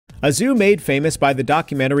A zoo made famous by the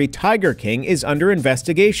documentary Tiger King is under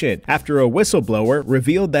investigation after a whistleblower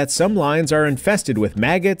revealed that some lions are infested with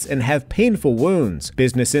maggots and have painful wounds.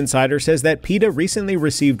 Business Insider says that PETA recently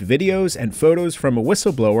received videos and photos from a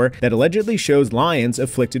whistleblower that allegedly shows lions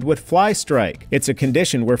afflicted with fly strike. It's a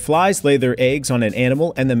condition where flies lay their eggs on an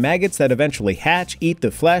animal and the maggots that eventually hatch eat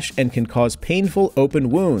the flesh and can cause painful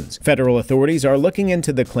open wounds. Federal authorities are looking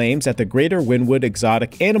into the claims at the Greater Wynwood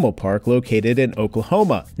Exotic Animal Park located in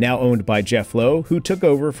Oklahoma, now owned by Jeff Lowe, who took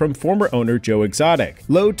over from former owner Joe Exotic.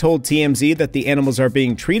 Lowe told TMZ that the animals are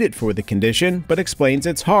being treated for the condition, but explains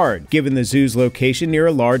it's hard, given the zoo's location near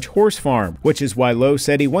a large horse farm, which is why Lowe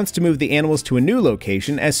said he wants to move the animals to a new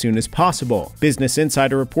location as soon as possible. Business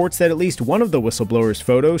Insider reports that at least one of the whistleblower's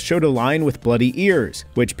photos showed a lion with bloody ears,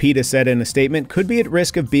 which PETA said in a statement could be at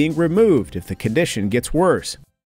risk of being removed if the condition gets worse.